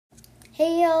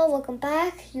Hey y'all, welcome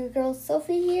back. Your girl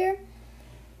Sophie here.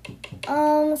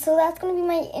 So that's gonna be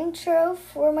my intro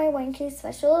for my 1K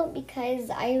special because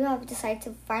I have decided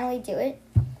to finally do it.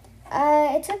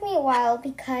 It took me a while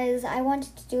because I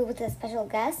wanted to do it with a special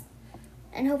guest,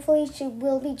 and hopefully she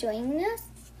will be joining us.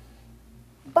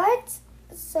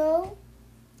 So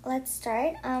let's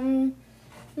start. My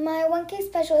 1K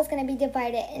special is gonna be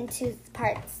divided into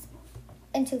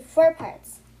four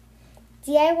parts: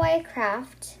 DIY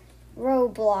craft,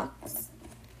 Roblox,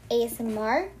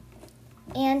 ASMR,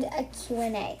 and a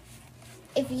Q&A.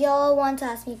 If y'all want to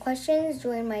ask me questions,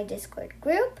 join my Discord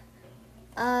group.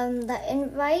 The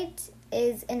invite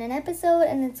is in an episode,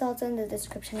 and it's also in the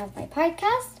description of my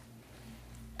podcast.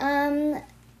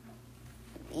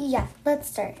 Let's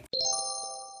start.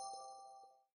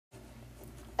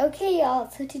 Okay, y'all.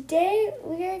 So today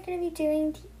we are going to be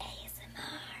doing